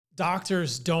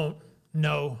Doctors don't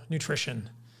know nutrition.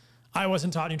 I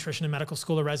wasn't taught nutrition in medical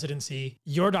school or residency.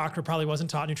 Your doctor probably wasn't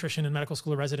taught nutrition in medical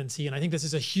school or residency, and I think this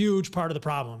is a huge part of the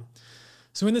problem.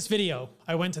 So in this video,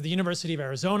 I went to the University of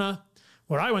Arizona,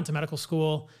 where I went to medical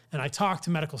school, and I talked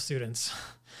to medical students.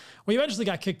 We eventually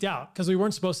got kicked out because we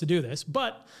weren't supposed to do this,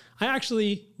 but I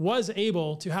actually was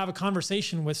able to have a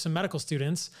conversation with some medical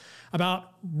students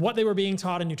about what they were being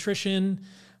taught in nutrition,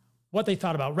 what they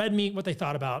thought about red meat, what they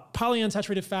thought about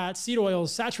polyunsaturated fat, seed oils,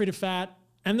 saturated fat,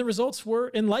 and the results were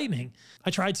enlightening. I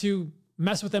tried to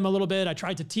mess with them a little bit. I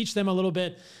tried to teach them a little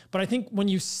bit. But I think when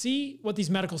you see what these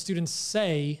medical students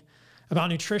say about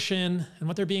nutrition and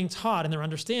what they're being taught and their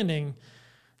understanding,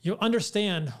 you'll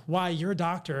understand why your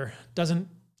doctor doesn't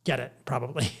get it,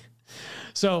 probably.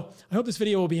 So I hope this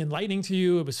video will be enlightening to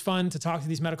you. It was fun to talk to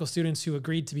these medical students who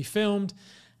agreed to be filmed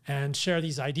and share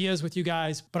these ideas with you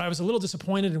guys. But I was a little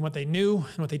disappointed in what they knew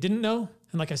and what they didn't know.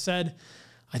 And like I said,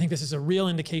 I think this is a real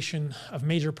indication of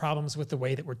major problems with the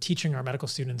way that we're teaching our medical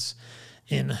students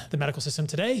in the medical system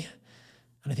today.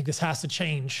 And I think this has to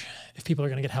change if people are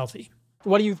going to get healthy.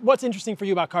 What's interesting for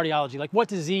you about cardiology? Like, what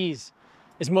disease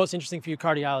is most interesting for you,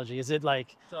 cardiology? Is it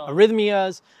like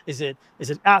arrhythmias? Is it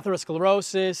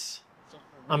atherosclerosis?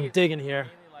 I'm digging here.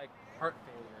 Like heart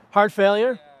failure. Heart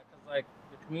failure? Yeah, because like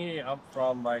the community I'm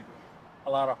from, like a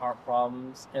lot of heart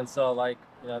problems, and so like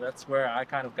that's where I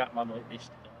kind of got my motivation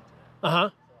to go into it. So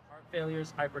heart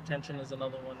failures, hypertension is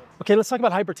another one. Okay, let's talk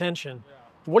about hypertension. Yeah.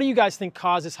 What do you guys think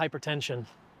causes hypertension?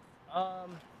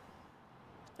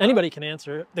 Anybody can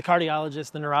answer. The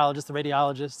cardiologist, the neurologist, the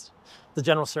radiologist, the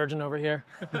general surgeon over here.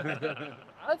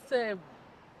 I'd say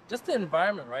just the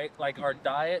environment, right? Like our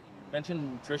diet. You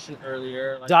mentioned nutrition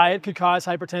earlier. Like, diet could cause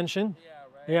hypertension. Yeah,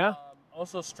 right. Yeah.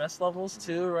 Also stress levels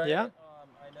too, right? Yeah.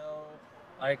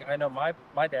 I know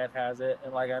my dad has it,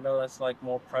 and like I know that's like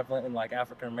more prevalent in like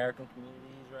African American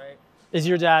communities, right? Is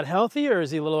your dad healthy or is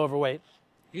he a little overweight?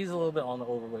 He's a little bit on the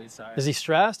overweight side. Is he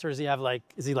stressed or is he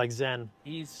like zen?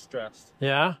 He's stressed.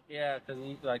 Yeah? Yeah, because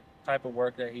he like type of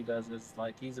work that he does is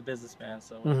like he's a businessman,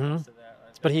 so when it comes to that.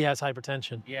 But he has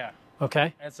hypertension. Yeah.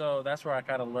 Okay. And so that's where I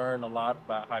kind of learned a lot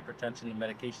about hypertension and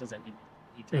medications that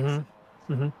he takes.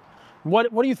 What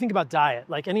do you think about diet?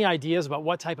 Like, any ideas about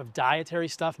what type of dietary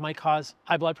stuff might cause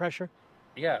high blood pressure?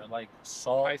 Yeah, like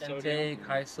salt intake,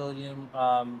 high sodium,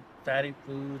 fatty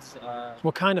foods.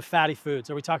 What kind of fatty foods?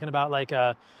 Are we talking about like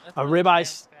a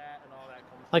ribeye,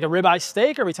 like a ribeye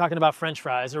steak? Or are we talking about French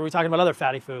fries? Or are we talking about other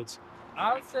fatty foods?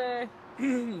 I would say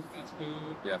fast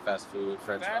food. Yeah, fast food,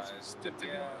 French fries, dipped in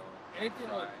oil. Anything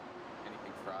fried.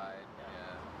 Anything fried.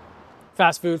 Yeah.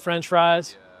 Fast food, French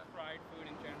fries. Yeah. Fried food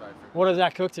in general. What is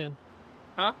that cooked in?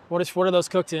 Huh? What are those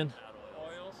cooked in?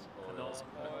 Oils.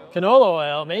 Canola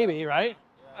oil, maybe, right?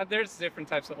 Yeah. There's different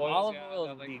types of oils. Olive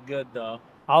oil would be good though.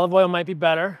 Olive oil might be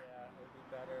better.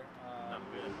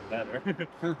 Yeah, it would be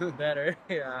better. Better. Better.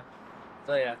 Yeah.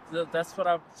 So yeah, that's what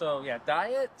I'm. So yeah,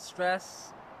 diet,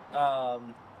 stress, the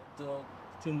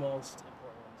two most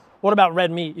important ones. What about red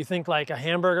meat? You think like a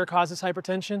hamburger causes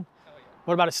hypertension? Oh, yeah.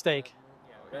 What about a steak?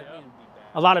 Yeah, red meat would be bad.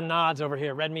 A lot of nods over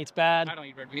here. Red meat's bad. I don't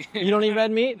eat red meat. You don't eat red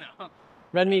meat? No.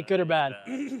 Red meat, good or bad?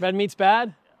 Red meat's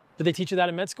bad? Did they teach you that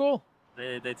in med school?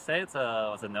 They'd say it's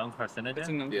a known carcinogen. It's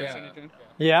a known Yeah. carcinogen.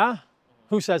 Yeah?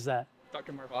 Who says that?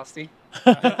 Dr. Marvosti.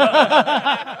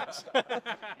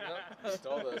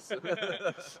 Stole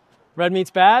this. Red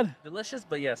meat's bad? Delicious,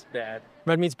 but yes, bad.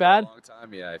 Red meat's For bad? a long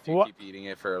time, yeah. If you keep eating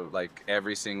it for like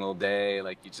every single day,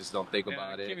 like you just don't think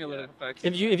about it. Cumulative effects.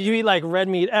 If you eat like red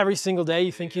meat every single day,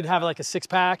 you think you'd have like a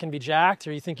six-pack and be jacked?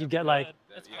 Or you think you'd get like...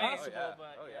 That's Yeah. possible, Oh, yeah.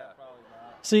 but Oh, yeah, yeah. probably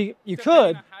not. So you Depending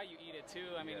could. on how you eat it too.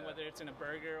 I mean, whether it's in a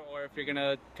burger or if you're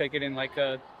gonna cook it in like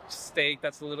a steak,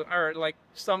 that's a little, or like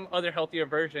some other healthier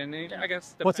version. I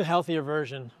guess. What's a depends. healthier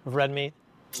version of red meat?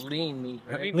 Lean meat,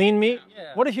 right? Lean meat?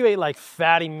 Yeah. What if you ate like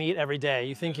fatty meat every day?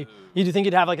 You think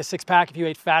you'd have like a six-pack if you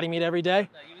ate fatty meat every day?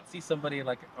 You would see somebody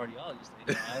like a cardiologist.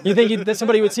 You think that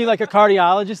somebody would see like a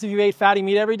cardiologist if you ate fatty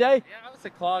meat every day? Yeah, I would say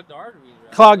clogged arteries.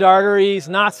 Right? Clogged arteries,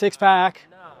 not six-pack.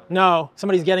 No. No,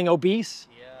 somebody's getting obese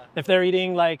Yeah. if they're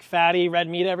eating like fatty red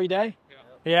meat every day?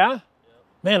 Yeah. Yeah?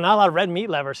 Man, not a lot of red meat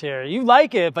lovers here. You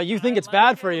like it, but you think it's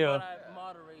bad for you.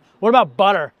 Moderation. What about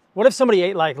butter? What if somebody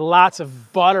ate like lots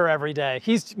of butter every day?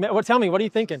 Tell me, what are you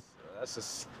thinking? That's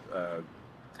just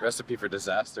recipe for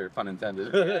disaster, pun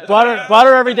intended.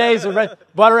 Butter every day is a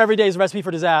recipe for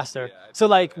disaster. Yeah, so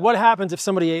like, what happens if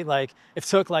somebody ate like, they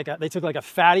took like a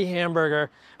fatty hamburger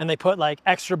and they put like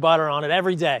extra butter on it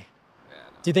every day? Yeah,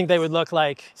 no. Do you think they would look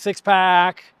like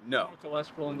six-pack, No. More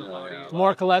cholesterol in the body. Yeah.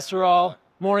 more cholesterol,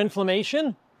 more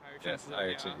inflammation? Higher chances of,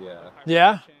 Higher chance, yeah.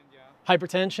 Yeah? hypertension, yeah.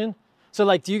 Hypertension? So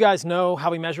like, do you guys know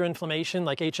how we measure inflammation,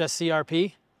 like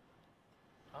HSCRP?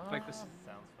 Like this. Sounds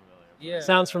familiar. Yeah.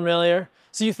 Sounds familiar.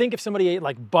 So you think if somebody ate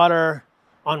like butter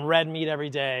on red meat every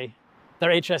day, their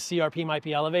HSCRP might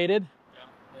be elevated,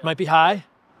 might be high?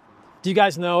 Do you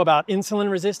guys know about insulin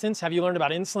resistance? Have you learned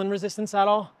about insulin resistance at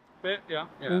all? Yeah.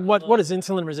 What is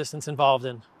insulin resistance involved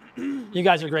in? You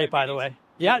guys are great, by the way.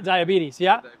 Yeah, diabetes,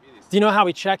 yeah. Diabetes. Do you know how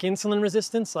we check insulin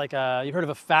resistance? Like, you've heard of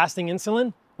a fasting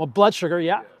insulin? Well, blood sugar,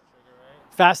 yeah.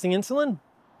 Fasting insulin?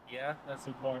 Yeah, that's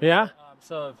important. Yeah.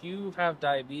 So if you have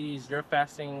diabetes, your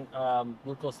fasting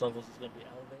glucose levels is going to be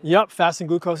elevated. Yep, fasting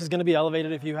glucose is going to be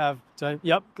elevated if you have,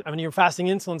 yep, I mean, your fasting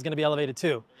insulin is going to be elevated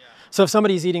too. Yeah. So if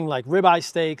somebody's eating like ribeye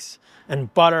steaks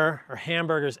and butter or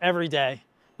hamburgers every day,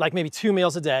 like maybe 2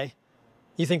 meals a day,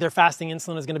 you think their fasting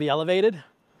insulin is going to be elevated?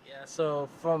 Yeah, so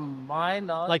from my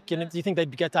knowledge... Like, do you think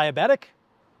they'd get diabetic?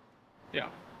 Yeah.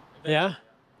 Yeah?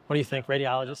 What do you think,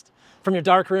 radiologist? From your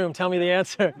dark room, tell me the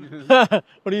answer.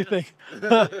 What do you think?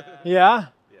 Yeah?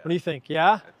 What do you think?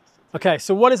 Yeah? Okay,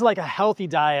 so what is like a healthy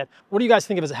diet? What do you guys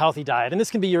think of as a healthy diet? And this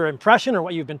can be your impression or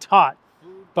what you've been taught.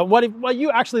 But what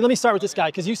you actually, let me start with this guy,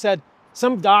 because you said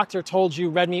some doctor told you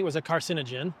red meat was a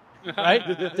carcinogen, right?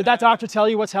 Did that doctor tell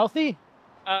you what's healthy?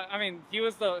 I mean, he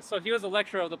was the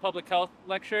lecturer of the public health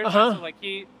lecture. Uh-huh. So like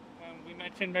we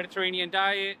mentioned Mediterranean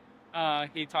diet.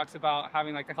 He talks about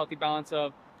having like a healthy balance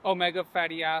of omega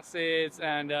fatty acids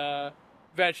and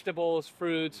vegetables,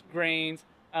 fruits, grains.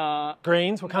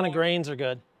 Grains? What kind of grains are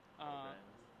good?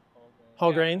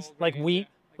 Whole grains? whole Like grains, wheat?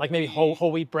 yeah. Like maybe wheat.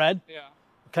 whole wheat bread? Yeah,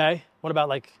 Okay. What about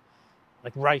like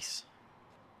rice?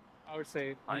 I would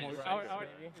say. Rice.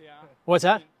 Yeah. What's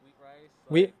that? Wheat rice.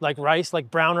 Wheat, like rice,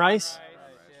 like brown rice?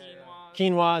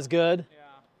 Quinoa is good.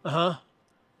 Yeah. Uh-huh.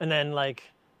 And then like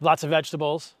lots of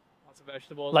vegetables. Lots of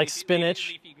vegetables. Like spinach.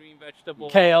 Leafy green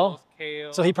vegetables. Kale.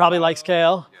 Kale. So he probably likes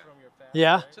kale. From your fat,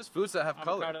 Yeah. right? Just foods that have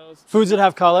color. Avocados. Foods that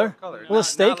have color. Color. Well, a Not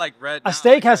steak, like red. a not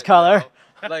steak like has red, color.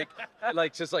 no.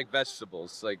 Like just like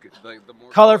vegetables. Like the more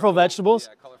Colorful vegetables?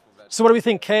 Yeah, colorful vegetables. So what do we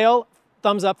think? Kale,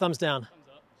 thumbs up, thumbs down.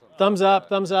 Thumbs up,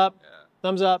 thumbs up,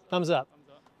 thumbs up, thumbs up.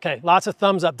 Okay, lots of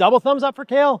thumbs up. Double thumbs up for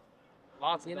kale?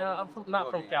 Lots. You know,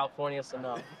 not from California, so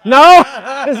no.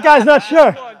 No? This guy's not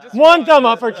sure. One thumb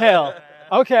up for kale.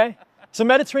 Okay. So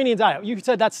Mediterranean diet. You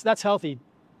said that's healthy.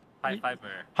 High fiber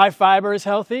High fiber is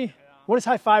healthy? What does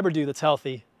high fiber do that's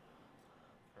healthy?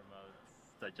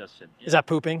 promotes digestion. Is that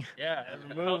pooping? Yeah,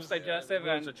 It helps digestive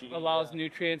and allows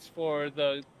nutrients for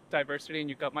the diversity in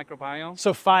your gut microbiome.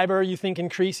 So fiber, you think,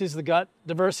 increases the gut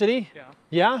diversity? Yeah.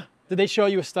 Yeah? Did they show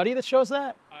you a study that shows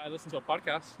that? I listened to a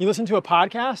podcast. You listen to a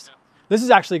podcast? This is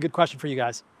actually a good question for you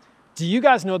guys. Do you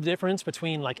guys know the difference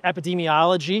between like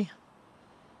epidemiology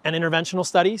and interventional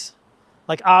studies?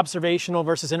 Like observational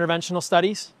versus interventional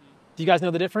studies? Do you guys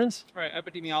know the difference? Right.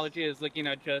 Epidemiology is looking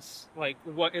at just like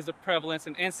what is the prevalence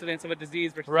and incidence of a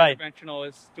disease versus Right. interventional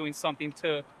is doing something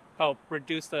to help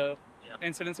reduce the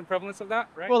incidence and prevalence of that,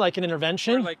 right? Well, like an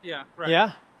intervention? Or like, yeah, right.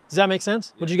 Yeah? Does that make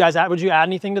sense? Would you add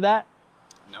anything to that?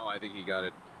 No, I think he got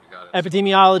it. He got it.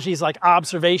 Epidemiology is like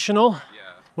observational. Yeah.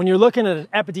 When you're looking at an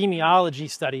epidemiology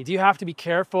study, do you have to be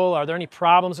careful? Are there any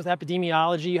problems with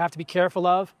epidemiology you have to be careful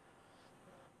of?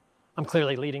 I'm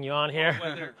clearly leading you on here.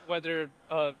 Whether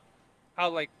how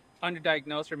like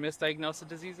underdiagnosed or misdiagnosed a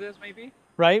disease is, maybe.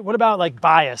 Right? What about like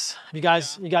bias? Have you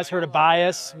guys heard of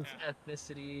bias?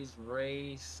 ethnicities,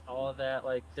 race, all of that.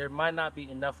 Like, there might not be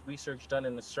enough research done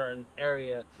in a certain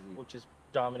area, which is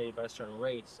dominated by a certain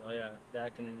race. So yeah,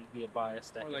 that can be a bias.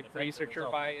 That Or can like affect the researcher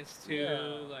result. bias too. Yeah.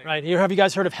 Like, Right. Here, have you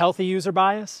guys heard of healthy user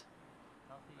bias?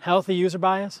 Healthy user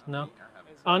bias? No.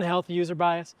 Unhealthy user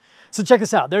bias. So check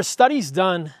this out. There's studies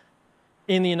done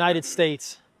in the United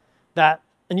States that,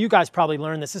 and you guys probably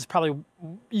learned this. This is probably,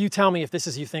 you tell me if this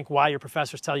is, you think, why your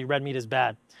professors tell you red meat is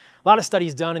bad. A lot of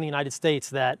studies done in the United States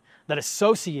that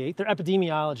associate, they're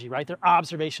epidemiology, right? They're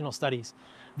observational studies.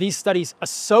 These studies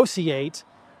associate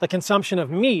the consumption of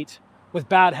meat with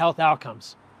bad health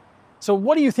outcomes. So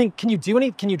what do you think, can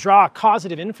you draw a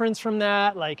causative inference from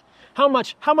that? Like how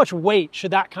much weight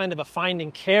should that kind of a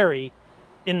finding carry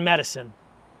in medicine?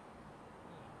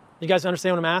 You guys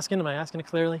understand what I'm asking? Am I asking it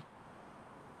clearly?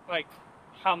 like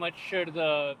how much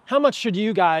should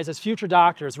you guys as future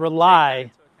doctors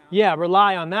rely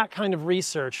on that kind of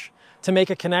research to make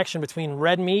a connection between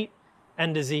red meat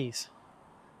and disease?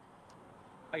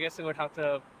 I guess it would have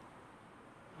to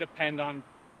depend on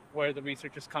where the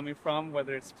research is coming from,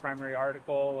 whether it's primary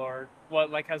article or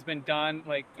what like has been done.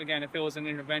 Like again, if it was an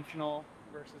interventional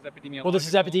versus epidemiological. Well, this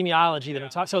is epidemiology that I'm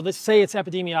talking. So let's say it's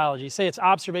epidemiology. Say it's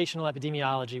observational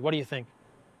epidemiology. What do you think?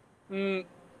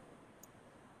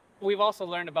 We've also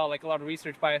learned about like a lot of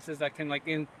research biases that can like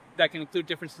that can include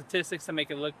different statistics to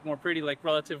make it look more pretty, like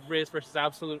relative risk versus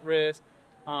absolute risk.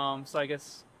 So I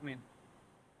guess, I mean,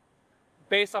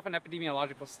 based off an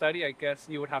epidemiological study, I guess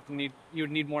you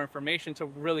would need more information to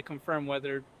really confirm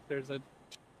whether there's a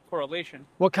correlation.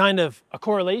 What kind of a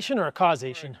correlation or a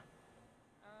causation?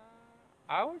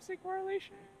 I would say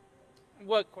correlation.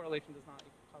 What correlation does not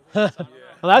equal causation? So I don't know.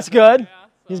 Well, that's good. Yeah,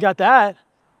 He's got that.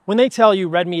 When they tell you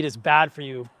red meat is bad for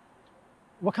you,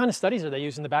 what kind of studies are they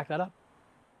using to back that up?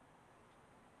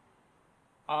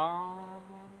 That's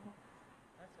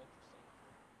interesting.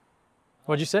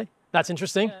 What'd you say? That's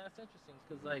interesting. Yeah, that's interesting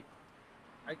because like,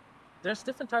 there's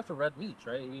different types of red meats,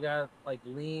 right? You got like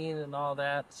lean and all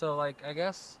that. So like, I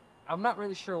guess I'm not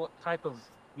really sure what type of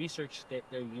research that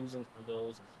they're using for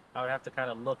those. I would have to kind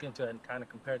of look into it and kind of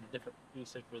compare the different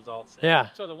research results. Yeah.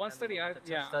 So the one study I,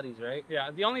 yeah. Studies, right?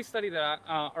 Yeah, the only study that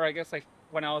or I guess like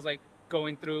when I was like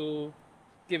going through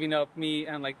giving up meat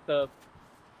and like the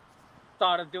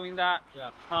thought of doing that,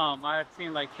 I had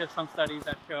seen like just some studies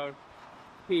that showed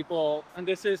people, and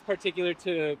this is particular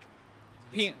to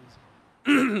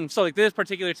so like this is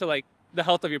particular to like the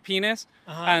health of your penis,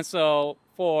 and so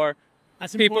for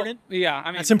That's people, important. yeah, I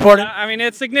mean That's important. I mean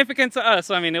it's significant to us.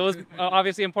 So I mean it was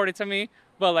obviously important to me,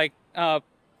 but like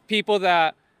people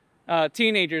that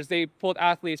teenagers, they pulled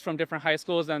athletes from different high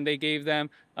schools and they gave them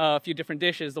a few different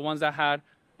dishes. The ones that had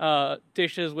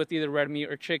dishes with either red meat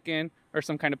or chicken or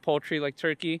some kind of poultry like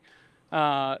turkey.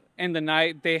 In the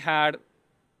night, they had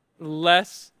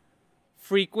less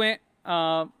frequent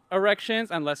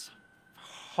erections and less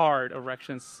hard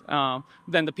erections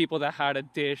than the people that had a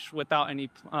dish without any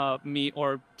meat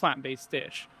or plant-based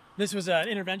dish. This was an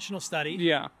interventional study.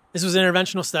 Yeah. This was an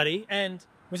interventional study, and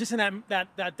was this in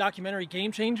that documentary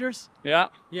Game Changers? Yeah.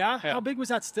 Yeah. Yeah. How big was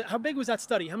that? How big was that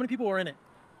study? How many people were in it?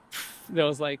 There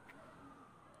was like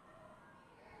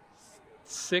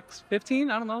 15,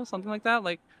 I don't know, something like that.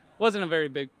 Like, wasn't a very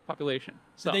big population.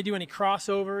 So Did they do any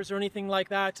crossovers or anything like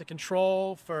that to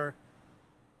control for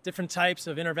different types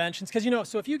of interventions? Because, you know,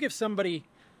 so if you give somebody,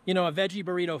 you know, a veggie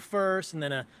burrito first and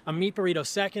then a meat burrito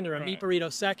second, or a meat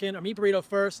burrito second, a meat burrito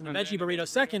first and a veggie burrito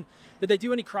second, did they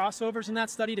do any crossovers in that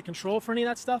study to control for any of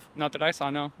that stuff? Not that I saw,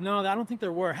 no. No, I don't think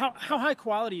there were. How high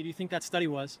quality do you think that study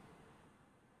was?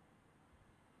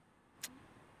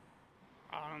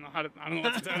 I don't know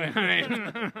what to tell you. I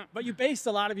mean, But you based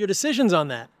a lot of your decisions on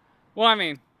that. well, I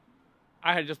mean,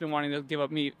 I had just been wanting to give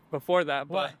up meat before that,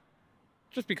 but Why?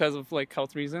 just because of like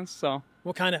health reasons. So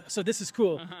What kind of, so this is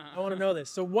cool. I want to know this.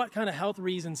 So what kind of health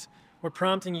reasons were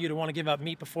prompting you to want to give up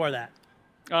meat before that?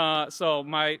 so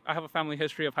I have a family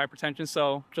history of hypertension,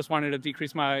 so just wanted to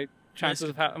decrease my chances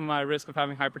of my risk of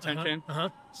having hypertension.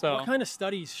 So What kind of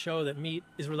studies show that meat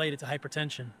is related to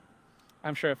hypertension?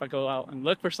 I'm sure if I go out and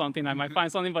look for something, I might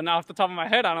find something, but not off the top of my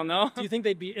head, I don't know. Do you think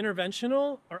they'd be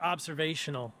interventional or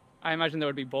observational? I imagine there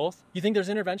would be both. You think there's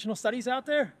interventional studies out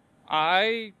there?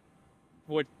 I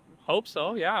would hope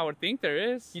so. Yeah, I would think there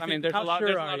is. You I think, mean, there's how a lot. sure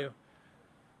There's a are lot you?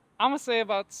 I'm gonna say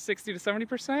about 60 to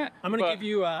 70%. I'm gonna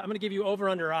give you over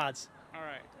under odds. All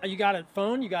right. You got a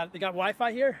phone? They got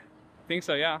Wi-Fi here? Think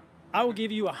so, yeah. I will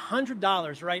give you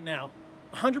 $100 right now,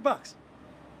 $100,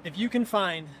 if you can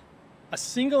find a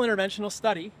single interventional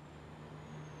study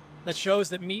that shows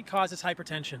that meat causes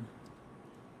hypertension.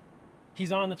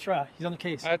 He's on the He's on the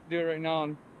case. I have to do it right now.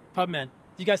 And PubMed. Do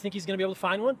you guys think he's gonna be able to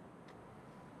find one?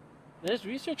 There's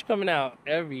research coming out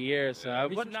every year, so I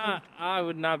would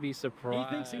not be He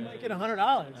surprised. thinks he might get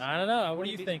 $100. I don't know. What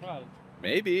do you think?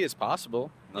 Maybe it's possible.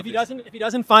 If he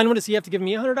doesn't find one, does he have to give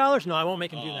me $100? No, I won't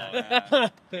make him do that.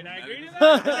 can I agree to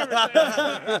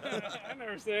that? I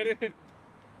never said it.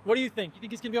 What do you think? You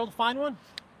think he's gonna be able to find one?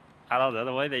 I don't know,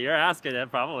 the way that you're asking it,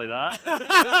 probably not. Seems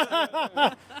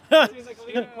like a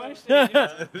leading question.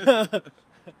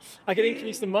 I could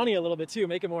increase the money a little bit too,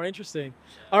 make it more interesting.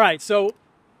 All right, so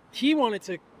he wanted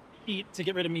to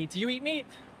get rid of meat. Do you eat meat?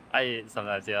 I eat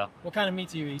sometimes, yeah. What kind of meat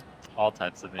do you eat? All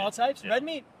types of meat. All types? Yeah. Red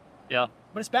meat? Yeah.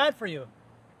 But it's bad for you.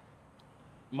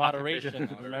 Moderation.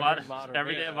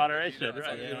 Every day in moderation,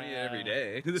 right? You don't eat it every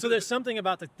day. So there's something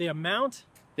about the amount.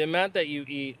 The amount that you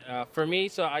eat, for me,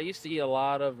 so I used to eat a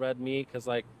lot of red meat because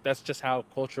like that's just how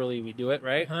culturally we do it,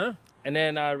 right? Huh? And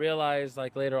then I realized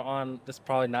like later on, this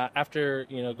probably not, after,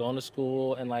 you know, going to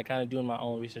school and like kind of doing my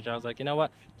own research, I was like, you know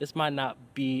what, this might not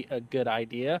be a good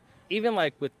idea. Even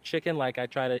like with chicken, like I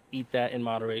try to eat that in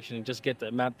moderation and just get the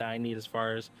amount that I need as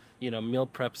far as, you know, meal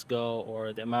preps go,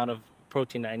 or the amount of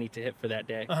protein that I need to hit for that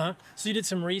day. So you did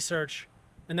some research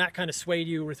and that kind of swayed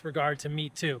you with regard to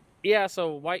meat too. Yeah,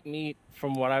 so white meat,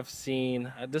 from what I've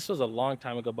seen, this was a long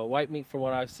time ago, but white meat, from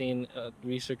what I've seen,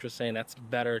 research was saying that's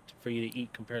better for you to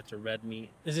eat compared to red meat.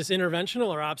 Is this interventional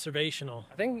or observational?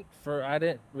 I think I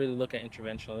didn't really look at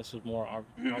interventional. This was more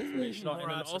observational, More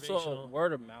and then also observational.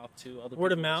 word of mouth too. Other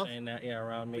Word of people were mouth? saying that, yeah,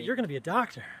 around me. But you're going to be a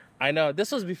doctor. I know.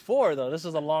 This was before though. This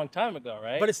was a long time ago,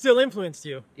 right? But it still influenced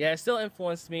you. Yeah, it still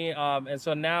influenced me. And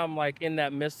so now I'm like in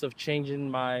that midst of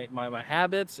changing my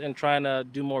habits and trying to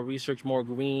do more research, more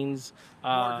greens.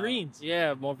 More greens?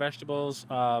 Yeah, more vegetables.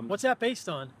 What's that based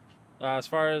on? As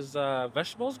far as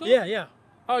vegetables go? Yeah, yeah.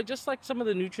 Oh, just like some of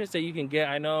the nutrients that you can get.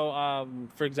 I know,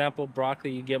 for example,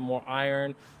 broccoli, you get more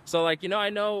iron. So like,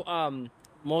 I know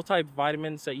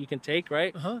multivitamins that you can take,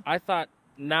 right? I thought,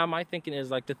 now my thinking is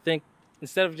like to think,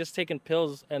 instead of just taking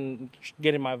pills and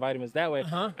getting my vitamins that way,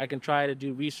 I can try to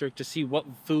do research to see what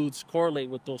foods correlate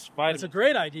with those vitamins. That's a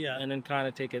great idea. And then kind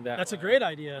of take it that way. That's a great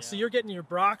idea. Yeah. So you're getting your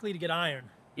broccoli to get iron.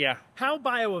 Yeah. How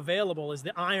bioavailable is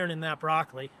the iron in that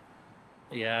broccoli?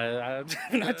 Yeah,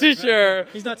 I'm not too sure.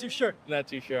 He's not too sure. Not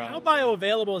too sure. How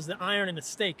bioavailable is the iron in a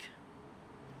steak?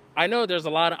 I know there's a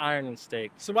lot of iron in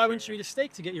steak. So why wouldn't you eat a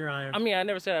steak to get your iron? I mean, I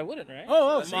never said I wouldn't, right?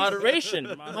 Oh,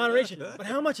 moderation. Moderation. But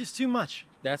how much is too much?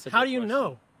 That's a How good do you question.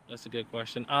 know? That's a good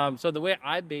question. So the way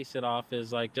I base it off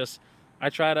is like I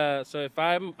try to, so if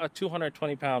I'm a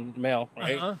 220-pound male,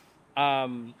 right?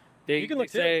 You can look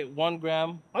say 1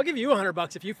 gram. I'll give you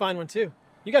 $100 if you find one too.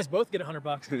 You guys both get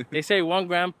 $100. They say 1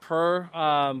 gram per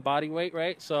body weight,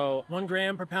 right? So 1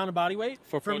 gram per pound of body weight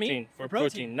for protein. meat? For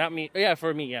protein, not meat. Yeah,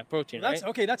 for meat. Yeah, protein. That's right?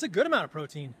 okay. That's a good amount of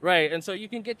protein. Right, and so you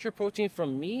can get your protein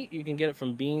from meat. You can get it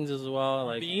from beans as well.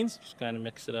 Like beans. Just kind of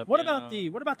mix it up. What about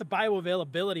the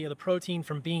bioavailability of the protein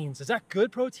from beans? Is that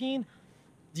good protein?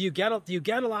 Do you get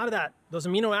a lot of those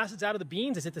amino acids out of the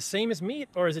beans? Is it the same as meat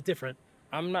or is it different?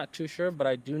 I'm not too sure, but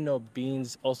I do know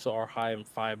beans also are high in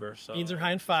fiber. So beans are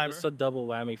high in fiber. It's a double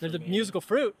whammy for They're me. the musical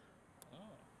fruit,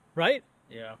 right?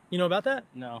 Yeah. You know about that?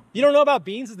 No. You don't know about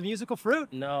beans as the musical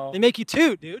fruit? No. They make you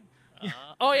toot, dude.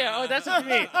 Oh yeah. Oh, that's what you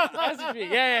mean. That's what you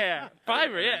mean. Yeah.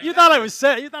 Fiber. Yeah. You thought I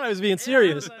was being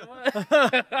serious.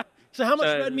 Like, So how much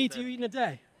red meat do you eat in a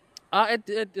day?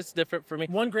 It's different for me.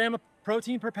 1 gram of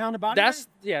protein per pound of body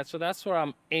weight? So that's what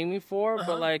I'm aiming for.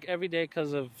 But like every day,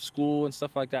 because of school and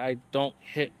stuff like that, I don't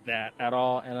hit that at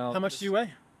all. And How much do you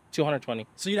weigh? 220.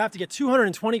 So you'd have to get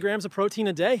 220 grams of protein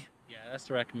a day Yeah, that's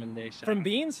the recommendation. from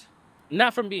beans?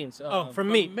 Not from beans. From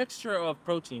meat. A mixture of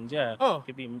proteins. Yeah. Oh. It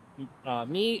could be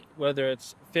meat, whether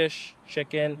it's fish,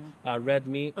 chicken, red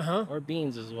meat, or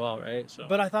beans as well, right? So.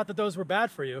 But I thought that those were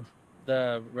bad for you.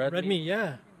 The red meat,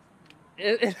 yeah.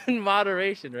 In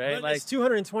moderation, right? But like it's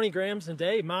 220 grams a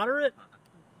day, moderate?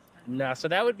 no. So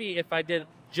that would be if I did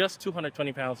just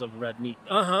 220 pounds of red meat.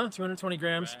 220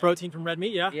 grams protein from red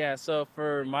meat, yeah. Yeah, so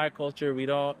for my culture, we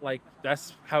don't like,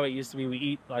 that's how it used to be. We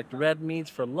eat like red meats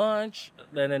for lunch,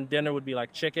 and then dinner would be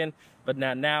like chicken. But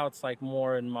now it's like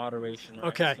more in moderation. Right?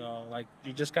 Okay. So like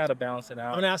you just gotta balance it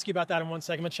out. I'm gonna ask you about that in 1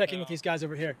 second. I'm gonna check in with these guys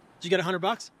over here. Did you get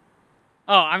 $100?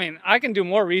 Oh, I mean, I can do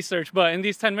more research, but in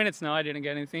these 10 minutes, no, I didn't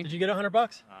get anything. Did you get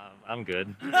 $100? I'm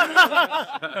good. You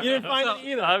didn't find it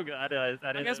either. I'm good.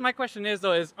 I guess my question is,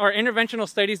 though, are interventional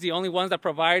studies the only ones that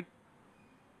provide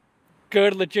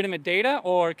good, legitimate data,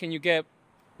 or can you get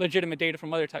legitimate data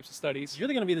from other types of studies? You're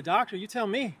going to be the doctor. You tell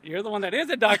me. You're the one that is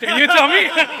a doctor. You tell me.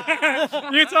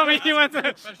 You tell me you went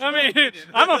to. I mean,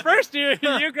 I'm a first year.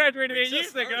 You graduated 8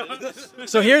 years ago.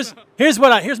 So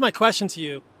here's my question to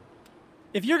you.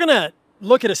 If you're going to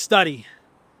look at a study,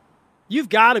 you've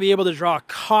got to be able to draw a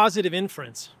causative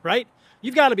inference, right?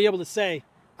 You've got to be able to say,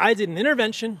 I did an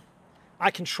intervention, I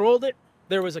controlled it,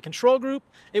 there was a control group,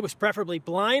 it was preferably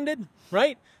blinded,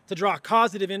 right? To draw a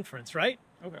causative inference, right?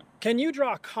 Okay. Can you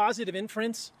draw a causative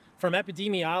inference from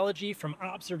epidemiology, from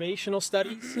observational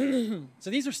studies? So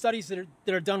these are studies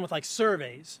that are done with like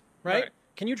surveys, right?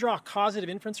 Can you draw a causative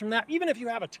inference from that? Even if you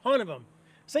have a ton of them.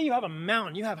 Say you have a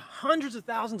mountain, you have hundreds of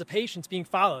thousands of patients being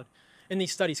followed in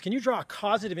these studies. Can you draw a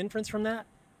causative inference from that?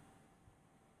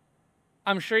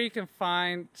 I'm sure you can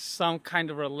find some kind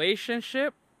of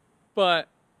relationship, but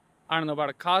I don't know about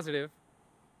a causative.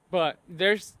 But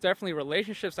there's definitely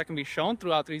relationships that can be shown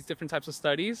throughout these different types of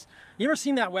studies. You ever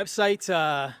seen that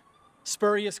website,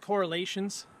 Spurious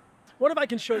Correlations? What if I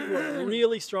can show you a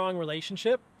really strong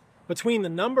relationship between the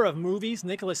number of movies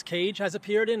Nicolas Cage has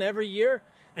appeared in every year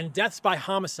and deaths by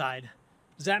homicide?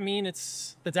 Does that mean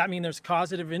there's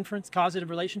causative inference, causative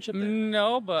relationship there?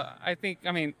 No, but I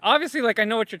mean, obviously, like, I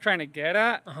know what you're trying to get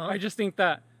at. I just think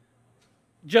that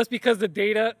just because the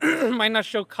data might not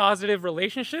show causative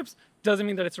relationships doesn't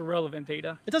mean that it's irrelevant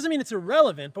data. It doesn't mean it's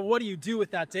irrelevant, but what do you do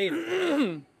with that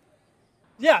data?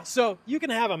 Yeah, so you can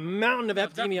have a mountain of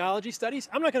epidemiology studies.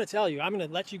 I'm not going to tell you. I'm going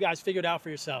to let you guys figure it out for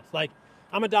yourself. Like,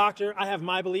 I'm a doctor. I have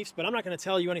my beliefs, but I'm not going to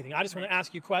tell you anything. I just want to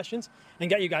ask you questions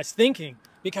and get you guys thinking,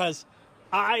 because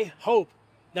I hope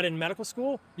that in medical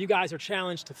school, you guys are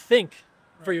challenged to think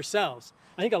for yourselves.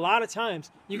 I think a lot of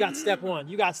times you got step 1,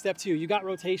 you got step 2, you got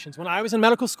rotations. When I was in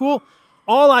medical school,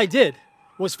 all I did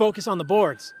was focus on the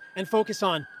boards and focus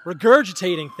on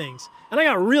regurgitating things. And I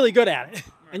got really good at it.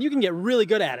 And you can get really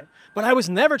good at it. But I was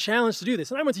never challenged to do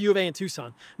this. And I went to U of A in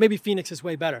Tucson. Maybe Phoenix is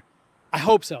way better. I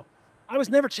hope so. I was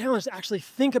never challenged to actually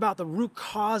think about the root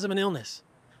cause of an illness.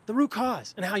 The root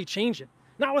cause and how you change it.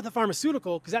 Not with a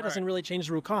pharmaceutical, because that doesn't really change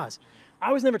the root cause.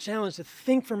 I was never challenged to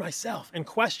think for myself and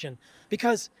question,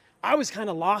 because I was kind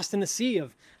of lost in the sea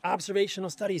of observational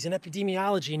studies and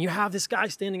epidemiology. And you have this guy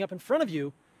standing up in front of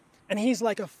you, and he's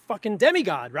like a fucking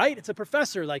demigod, right? It's a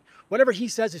professor. Like, whatever he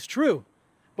says is true.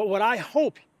 But what I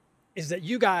hope is that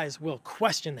you guys will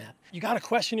question that. You got to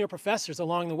question your professors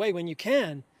along the way when you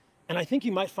can. And I think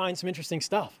you might find some interesting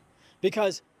stuff,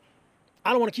 because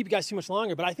I don't want to keep you guys too much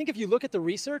longer, but I think if you look at the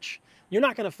research, you're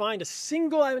not going to find a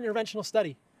single interventional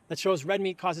study that shows red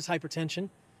meat causes hypertension.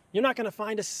 You're not going to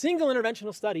find a single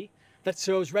interventional study that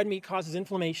shows red meat causes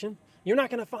inflammation. You're not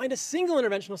going to find a single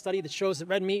interventional study that shows that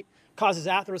red meat causes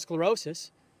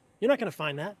atherosclerosis. You're not going to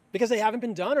find that, because they haven't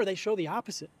been done, or they show the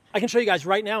opposite. I can show you guys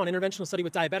right now an interventional study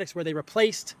with diabetics where they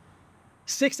replaced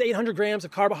 600 to 800 grams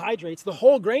of carbohydrates, the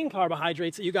whole grain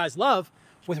carbohydrates that you guys love,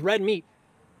 with red meat.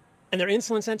 And their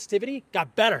insulin sensitivity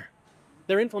got better.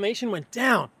 Their inflammation went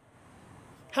down.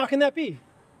 How can that be?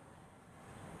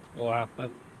 Wow.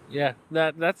 Yeah,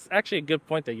 that's actually a good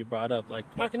point that you brought up. Like,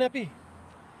 How can that be?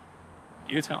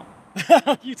 You tell.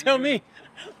 You tell me.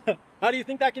 How do you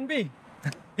think that can be?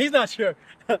 He's not sure.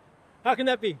 How can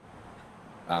that be?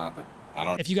 I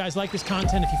don't. If you guys like this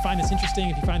content, if you find this interesting,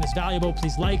 if you find this valuable,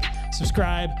 please like,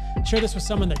 subscribe, share this with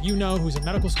someone that you know who's in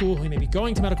medical school, who may be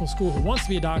going to medical school, who wants to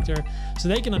be a doctor, so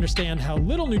they can understand how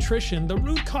little nutrition, the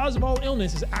root cause of all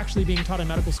illness, is actually being taught in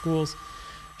medical schools.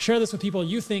 Share this with people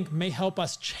you think may help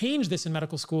us change this in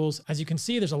medical schools. As you can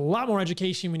see, there's a lot more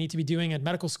education we need to be doing at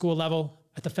medical school level,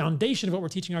 at the foundation of what we're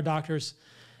teaching our doctors,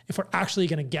 if we're actually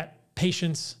going to get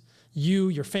patients, you,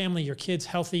 your family, your kids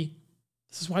healthy.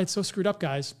 This is why it's so screwed up,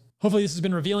 guys. Hopefully this has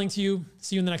been revealing to you.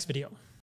 See you in the next video.